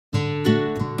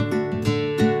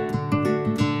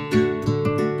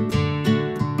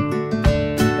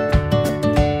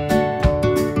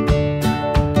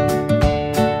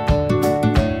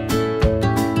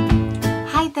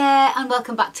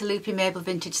back to Loopy Mabel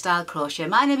Vintage Style Crochet.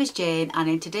 My name is Jane, and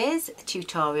in today's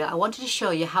tutorial I wanted to show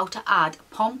you how to add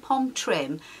pom-pom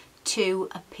trim to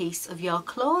a piece of your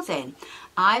clothing.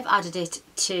 I've added it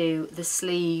to the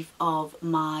sleeve of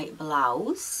my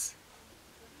blouse,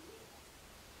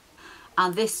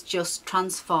 and this just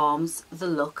transforms the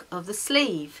look of the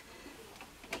sleeve.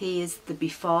 Here's the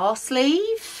before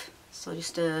sleeve, so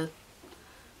just a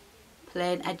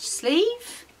plain edge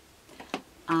sleeve,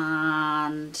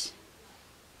 and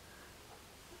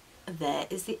there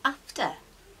is the after.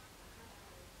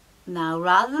 Now,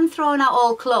 rather than throwing out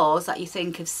old clothes that you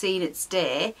think have seen its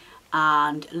day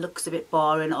and looks a bit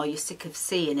boring or you're sick of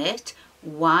seeing it,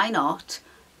 why not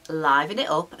liven it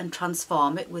up and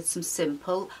transform it with some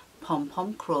simple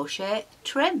pom-pom crochet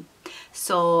trim?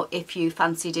 So if you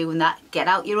fancy doing that, get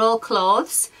out your old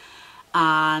clothes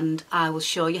and I will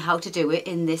show you how to do it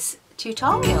in this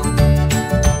tutorial.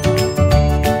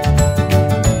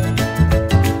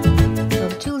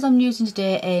 I'm using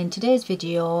today in today's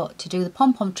video to do the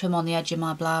pom-pom trim on the edge of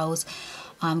my blouse.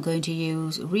 I'm going to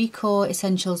use Rico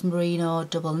Essentials Merino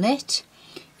double knit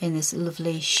in this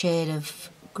lovely shade of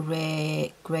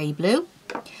grey blue,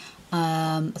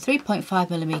 a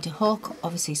 3.5mm hook,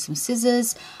 obviously some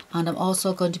scissors, and I'm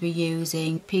also going to be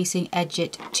using piecing edge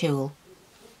it tool.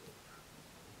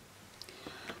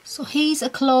 So here's a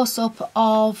close-up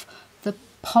of the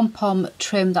pom-pom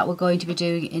trim that we're going to be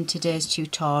doing in today's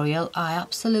tutorial. I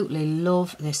absolutely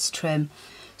love this trim.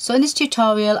 So in this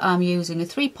tutorial I'm using a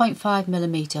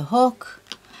 3.5mm hook,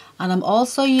 and I'm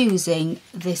also using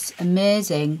this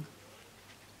amazing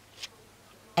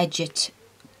edge it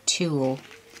tool.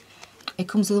 It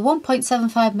comes with a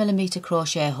 1.75mm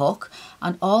crochet hook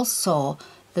and also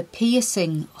the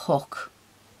piercing hook,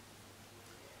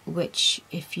 which,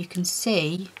 if you can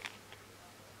see,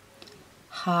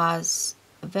 has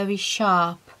a very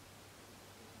sharp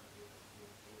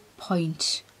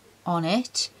point on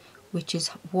it, which is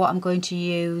what I'm going to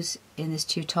use in this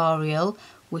tutorial,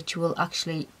 which will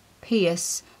actually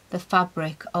pierce the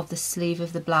fabric of the sleeve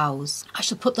of the blouse. I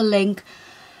shall put the link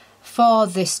for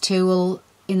this tool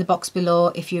in the box below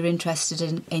if you're interested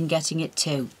in getting it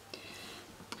too.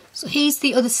 So here's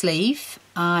the other sleeve.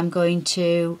 I'm going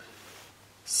to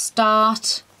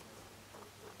start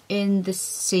in the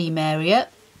seam area.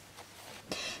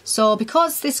 So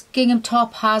because this gingham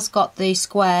top has got the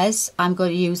squares, I'm going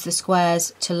to use the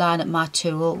squares to line up my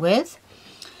tool with.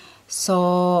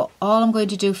 So all I'm going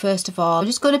to do first of all, I'm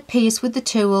just going to pierce with the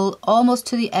tool almost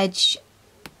to the edge,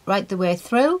 right the way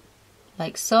through,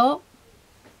 like so,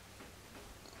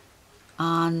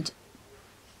 and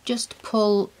just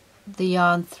pull the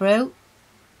yarn through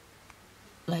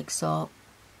like so,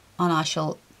 and I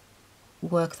shall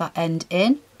work that end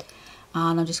in,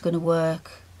 and I'm just going to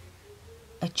work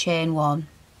a chain one.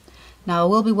 Now I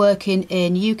will be working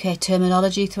in UK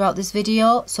terminology throughout this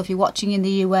video, so if you're watching in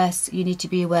the US you need to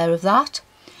be aware of that.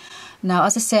 Now,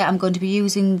 as I say, I'm going to be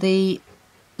using the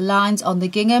lines on the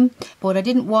gingham, but I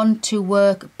didn't want to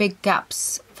work big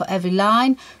gaps for every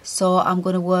line, so I'm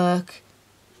going to work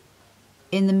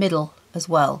in the middle as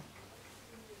well.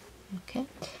 Okay,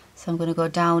 so I'm going to go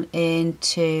down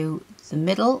into the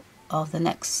middle of the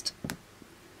next,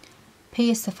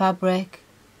 pierce the fabric,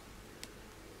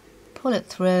 pull it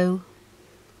through,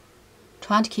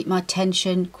 trying to keep my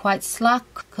tension quite slack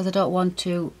because I don't want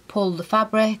to pull the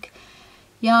fabric,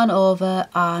 yarn over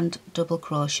and double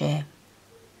crochet,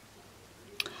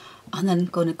 and then I'm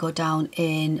going to go down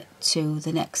into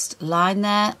the next line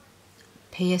there,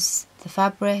 pierce the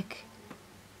fabric,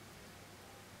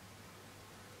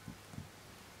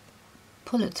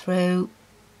 pull it through,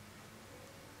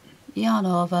 yarn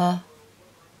over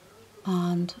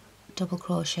and double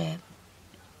crochet.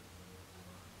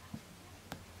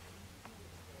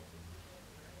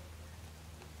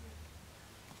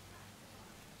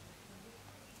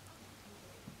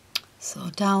 So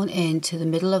down into the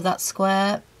middle of that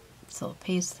square, so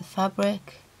pierce the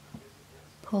fabric,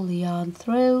 pull the yarn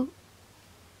through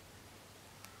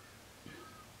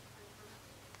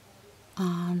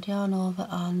and yarn over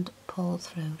and pull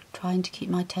through, trying to keep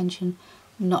my tension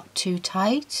not too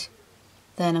tight.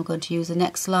 Then I'm going to use the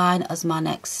next line as my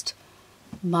next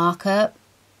marker.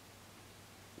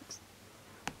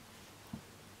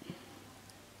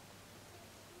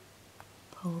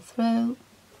 Pull through,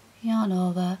 yarn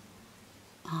over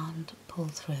and pull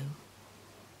through.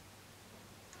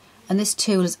 And this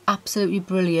tool is absolutely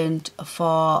brilliant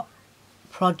for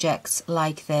projects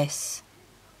like this.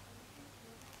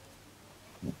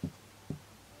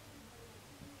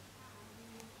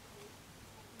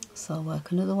 So I'll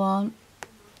work another one,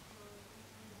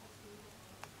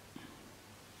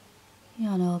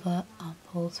 yarn over and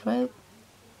pull through,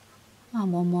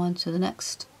 and one more into the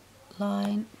next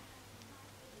line.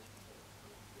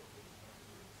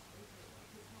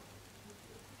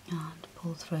 And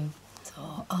pull through.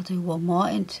 So I'll do one more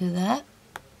into there.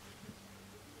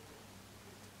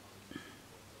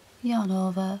 Yarn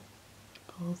over,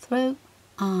 pull through,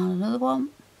 and another one,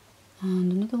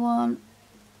 and another one.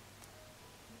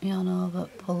 Yarn over,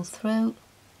 pull through.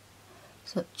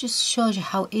 So it just shows you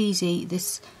how easy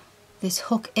this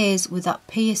hook is with that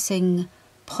piercing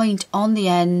point on the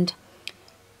end.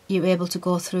 You're able to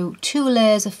go through 2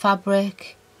 layers of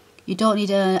fabric. You don't need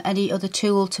any other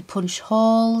tool to punch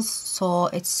holes, so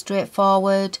it's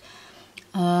straightforward,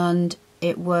 and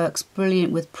it works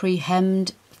brilliant with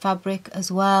pre-hemmed fabric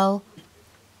as well.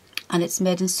 And it's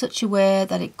made in such a way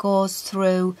that it goes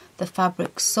through the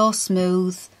fabric so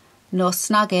smooth, no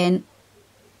snagging.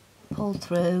 Pull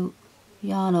through,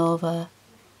 yarn over,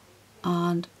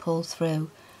 and pull through,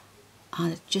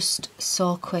 and it's just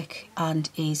so quick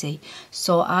and easy.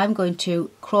 So I'm going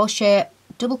to crochet,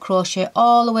 double crochet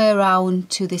all the way around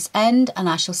to this end, and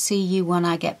I shall see you when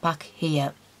I get back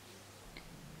here.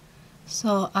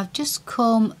 So I've just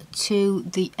come to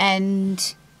the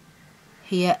end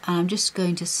here, and I'm just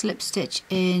going to slip stitch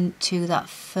into that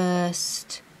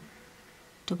first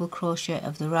double crochet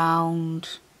of the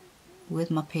round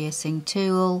with my piercing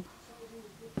tool,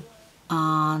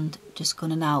 and just going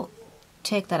to now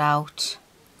take that out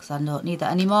because I don't need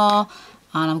that anymore,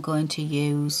 and I'm going to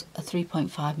use a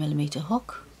 3.5mm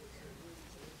hook,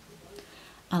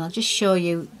 and I'll just show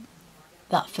you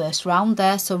that first round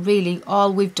there. So really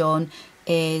all we've done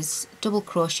is double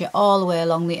crochet all the way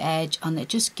along the edge, and it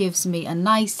just gives me a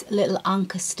nice little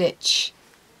anchor stitch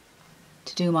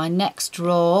to do my next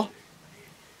row.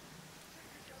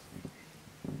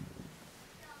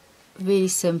 Really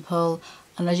simple,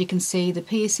 and as you can see, the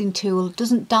piercing tool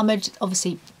doesn't damage,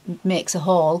 obviously makes a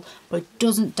hole, but it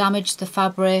doesn't damage the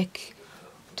fabric,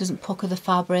 doesn't pucker the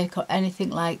fabric or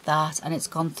anything like that, and it's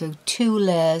gone through 2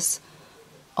 layers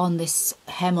on this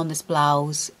hem on this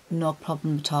blouse, no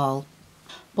problem at all.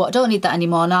 But I don't need that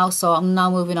anymore now, so I'm now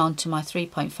moving on to my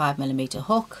 3.5mm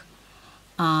hook,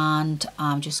 and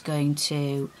I'm just going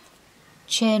to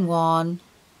chain 1,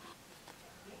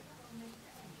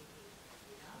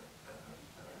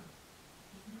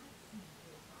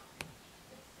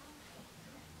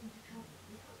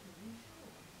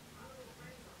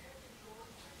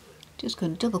 just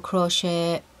going to double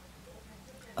crochet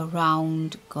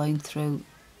around, going through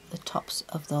the tops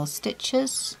of those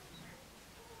stitches.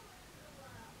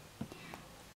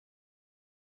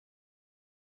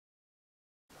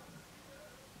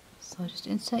 So just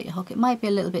insert your hook. It might be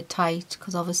a little bit tight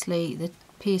because obviously the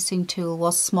piercing tool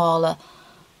was smaller,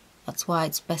 that's why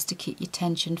it's best to keep your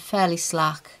tension fairly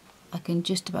slack. I can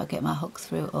just about get my hook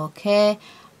through okay,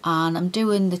 and I'm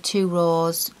doing the 2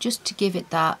 rows just to give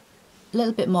it that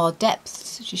little bit more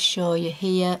depth, to just show you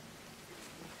here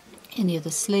in the other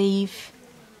sleeve.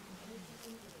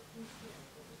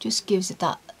 Just gives it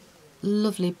that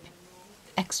lovely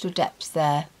extra depth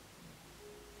there.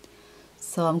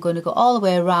 So I'm going to go all the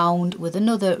way around with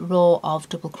another row of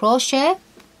double crochet.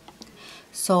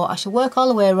 So I shall work all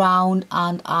the way around,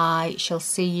 and I shall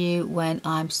see you when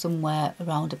I'm somewhere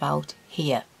around about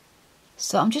here.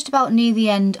 So I'm just about near the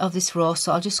end of this row,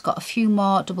 so I've just got a few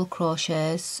more double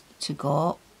crochets to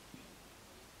go.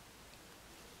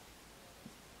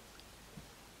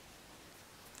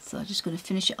 So I'm just going to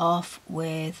finish it off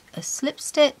with a slip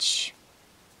stitch,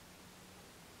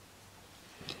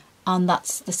 and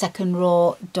that's the second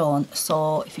row done.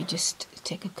 So if you just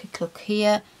take a quick look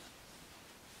here,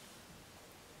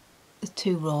 the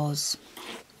 2 rows.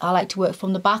 I like to work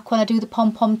from the back when I do the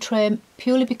pom-pom trim,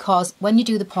 purely because when you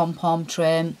do the pom-pom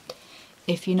trim,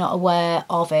 if you're not aware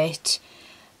of it,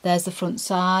 there's the front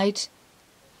side,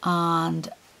 and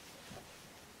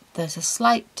there's a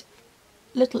slight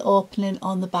little opening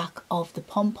on the back of the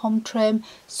pom-pom trim.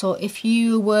 So if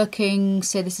you're working,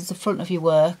 say this is the front of your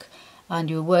work, and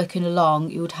you're working along,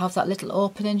 you would have that little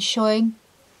opening showing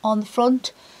on the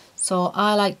front. So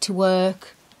I like to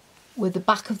work with the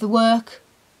back of the work,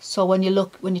 so when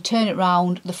you turn it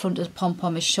round, the front of the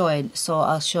pom-pom is showing. So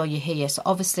I'll show you here. So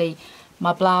obviously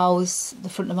my blouse, the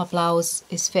front of my blouse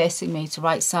is facing me to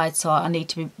right side, so I need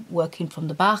to be working from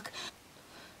the back.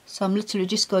 So I'm literally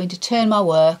just going to turn my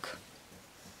work.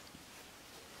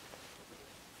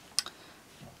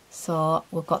 So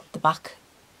we've got the back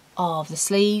of the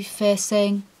sleeve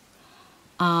facing,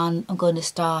 and I'm going to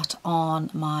start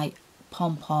on my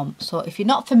pom-pom. So if you're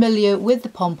not familiar with the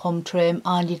pom-pom trim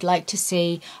and you'd like to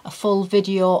see a full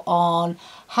video on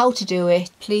how to do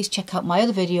it, please check out my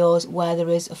other videos where there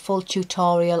is a full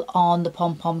tutorial on the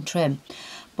pom-pom trim.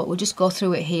 but we'll just go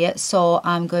through it here. So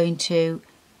I'm going to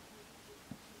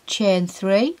chain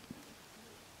 3,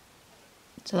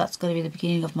 so that's going to be the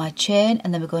beginning of my chain,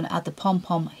 and then we're going to add the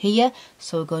pom-pom here,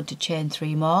 so we're going to chain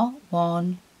 3 more,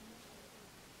 1,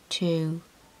 2,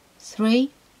 3,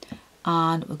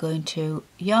 and we're going to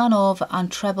yarn over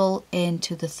and treble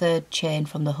into the 3rd chain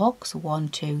from the hook, so 1,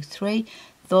 2, 3.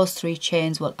 Those 3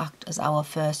 chains will act as our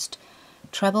first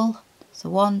treble, so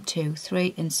 1, 2,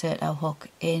 3, insert our hook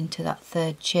into that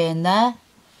 3rd chain there,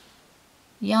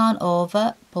 yarn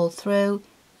over, pull through,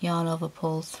 yarn over,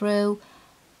 pull through,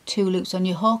 2 loops on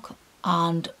your hook,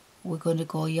 and we're going to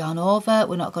go yarn over.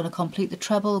 We're not going to complete the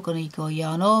treble, we're going to go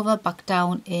yarn over, back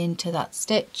down into that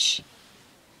stitch,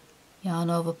 yarn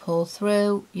over, pull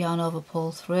through, yarn over,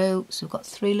 pull through. So we've got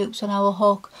 3 loops on our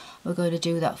hook. We're going to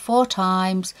do that 4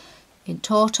 times in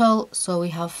total, so we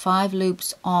have 5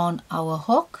 loops on our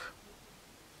hook.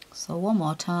 So one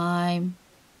more time.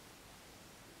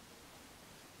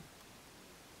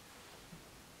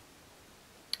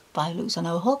 Five loops on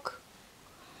our hook,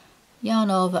 yarn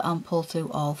over and pull through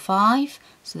all 5.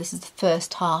 So this is the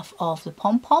first half of the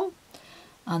pom-pom,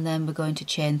 and then we're going to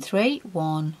chain 3,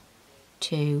 1,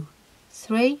 2,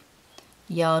 3,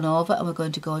 yarn over, and we're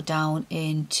going to go down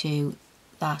into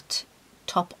that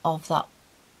top of that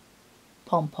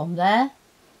pom-pom there,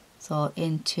 so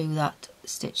into that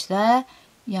stitch there,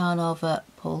 yarn over,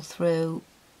 pull through,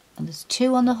 and there's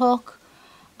 2 on the hook,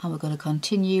 and we're going to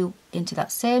continue into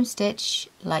that same stitch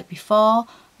like before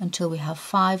until we have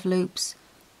 5 loops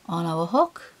on our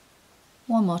hook.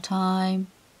 One more time.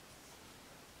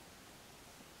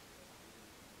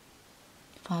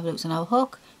 5 loops on our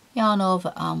hook, yarn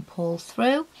over and pull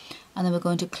through, and then we're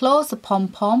going to close the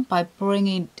pom-pom by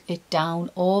bringing it down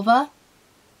over,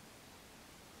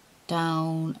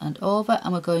 down and over,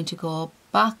 and we're going to go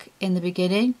back in the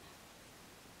beginning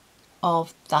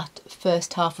of that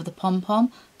first half of the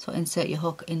pom-pom. So insert your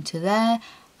hook into there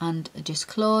and just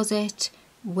close it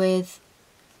with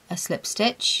a slip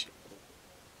stitch,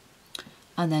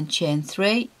 and then chain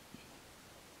 3.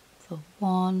 So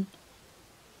 1,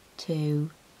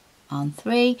 2 and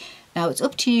 3. Now it's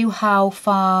up to you how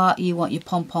far you want your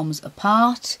pom-poms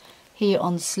apart. Here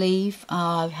on the sleeve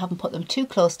I haven't put them too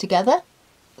close together.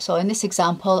 So in this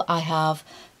example I have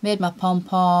made my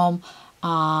pom-pom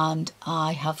and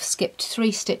I have skipped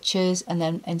 3 stitches and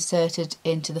then inserted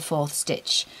into the 4th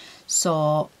stitch.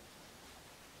 So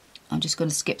I'm just going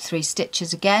to skip 3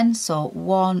 stitches again. So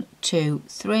 1, 2,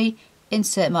 3,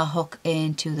 insert my hook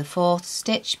into the 4th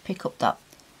stitch, pick up that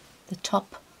the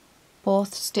top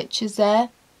both stitches there,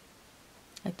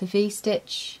 like the V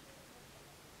stitch,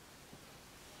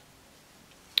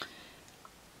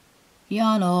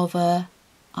 yarn over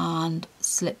and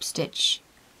slip stitch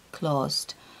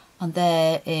closed. And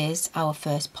there is our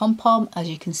first pom-pom. As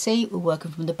you can see, we're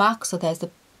working from the back, so there's the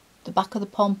back of the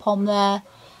pom-pom there,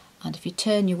 and if you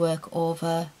turn your work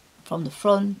over from the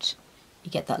front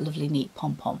you get that lovely neat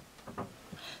pom-pom.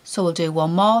 So we'll do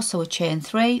one more, so we'll chain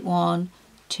 3, 1,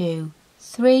 2,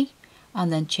 3,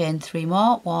 and then chain 3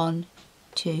 more, 1,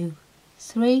 2,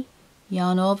 3,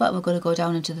 yarn over, and we're going to go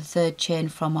down into the 3rd chain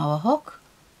from our hook,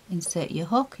 insert your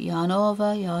hook, yarn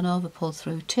over, pull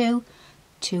through 2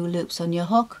 loops on your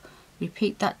hook,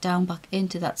 repeat that down back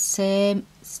into that same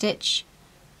stitch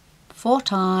 4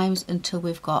 times until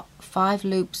we've got 5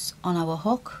 loops on our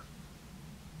hook.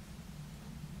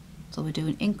 So we're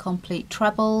doing incomplete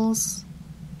trebles,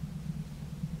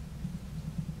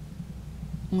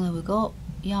 and there we go,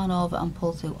 yarn over and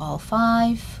pull through all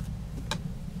 5,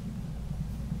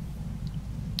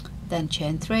 then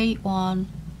chain 3, 1,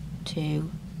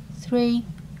 2, 3,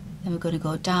 then we're going to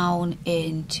go down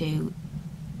into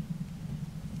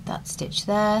that stitch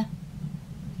there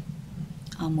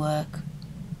and work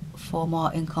 4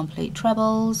 more incomplete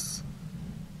trebles,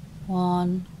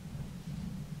 1,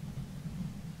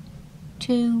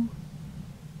 2,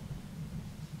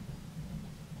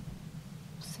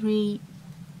 3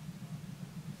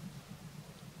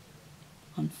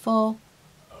 and 4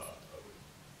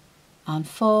 and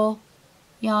 4,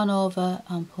 yarn over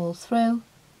and pull through,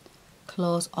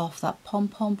 close off that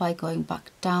pom-pom by going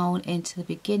back down into the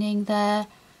beginning there,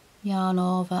 yarn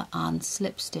over and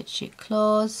slip stitch it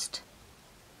closed,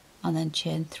 and then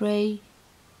chain 3,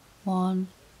 1,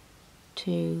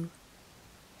 2,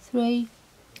 3.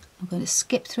 I'm going to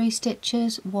skip 3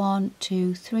 stitches, 1,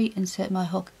 2, 3, insert my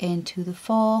hook into the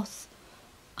 4th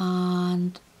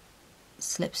and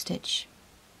slip stitch,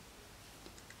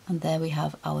 and there we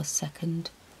have our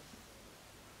second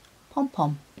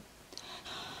pom-pom.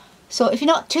 So if you're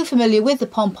not too familiar with the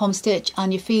pom-pom stitch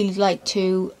and you feel you'd like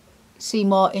to see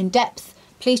more in depth,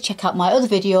 please check out my other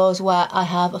videos where I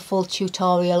have a full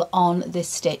tutorial on this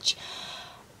stitch.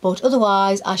 But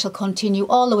otherwise I shall continue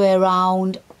all the way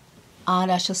around,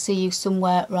 and I shall see you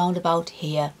somewhere round about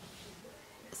here.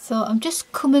 So I'm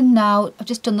just coming now, I've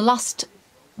just done the last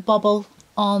bobble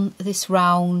on this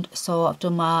round, so I've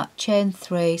done my chain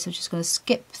 3, so I'm just going to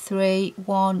skip 3,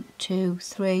 1, 2,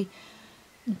 3,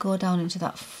 and go down into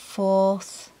that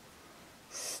 4th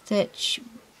stitch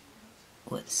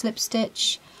with slip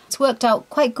stitch. It's worked out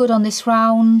quite good on this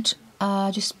round.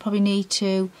 I just probably need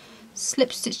to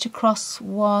slip stitch across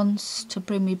once to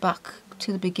bring me back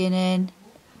to the beginning.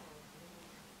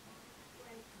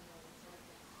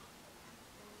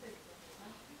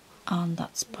 And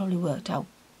that's probably worked out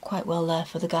quite well there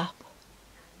for the gap.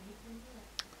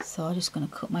 So I'm just going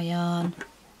to cut my yarn.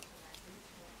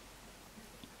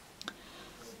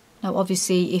 Now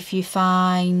obviously if you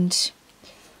find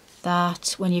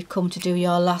that when you've come to do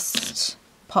your last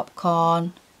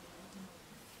popcorn,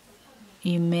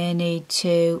 you may need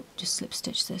to just slip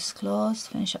stitch this close,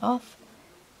 finish it off.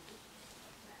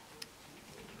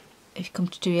 If you come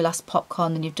to do your last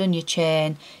popcorn and you've done your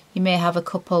chain, you may have a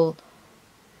couple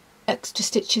extra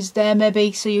stitches there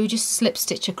maybe, so you just slip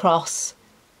stitch across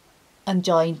and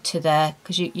join to there,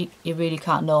 because you really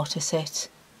can't notice it.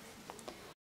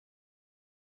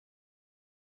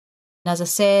 And as I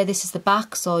say, this is the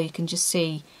back, so you can just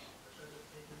see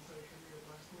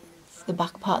the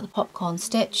back part of the popcorn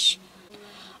stitch,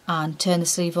 and turn the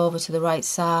sleeve over to the right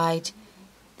side,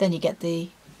 then you get the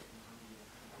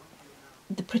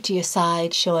prettier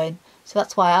side showing. So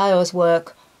that's why I always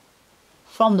work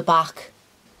from the back,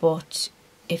 but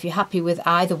if you're happy with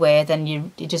either way,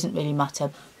 then it doesn't really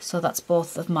matter. So that's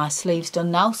both of my sleeves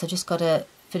done now, so I just got to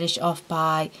finish off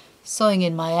by sewing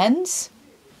in my ends.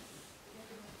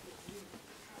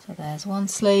 So there's one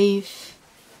sleeve,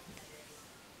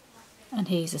 and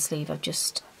here's the sleeve I've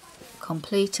just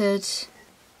completed.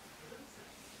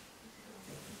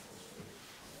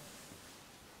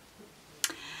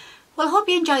 Well, I hope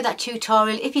you enjoyed that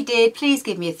tutorial. If you did, please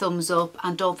give me a thumbs up,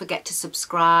 and don't forget to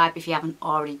subscribe if you haven't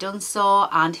already done so,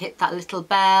 and hit that little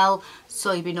bell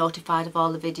so you'll be notified of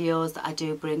all the videos that I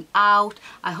do bring out.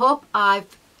 I hope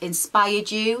I've inspired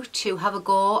you to have a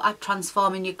go at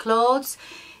transforming your clothes.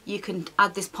 You can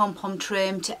add this pom-pom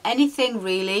trim to anything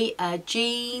really,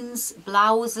 jeans,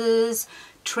 blouses,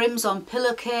 trims on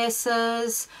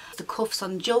pillowcases, the cuffs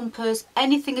on jumpers,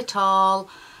 anything at all.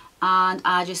 And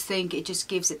I just think it just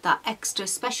gives it that extra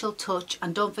special touch,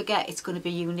 and don't forget it's going to be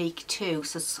unique too,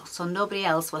 so nobody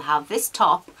else will have this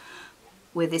top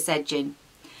with this edging.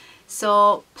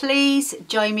 So please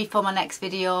join me for my next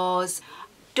videos.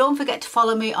 Don't forget to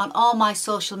follow me on all my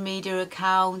social media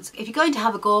accounts. If you're going to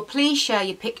have a go, please share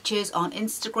your pictures on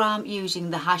Instagram using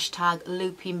the hashtag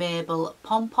Loopy Mabel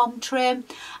Pom Pom Trim,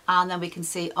 and then we can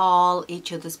see all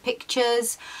each other's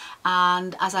pictures.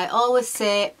 And as I always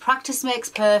say, practice makes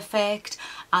perfect,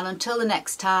 and until the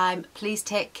next time, please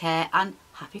take care and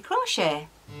happy crochet.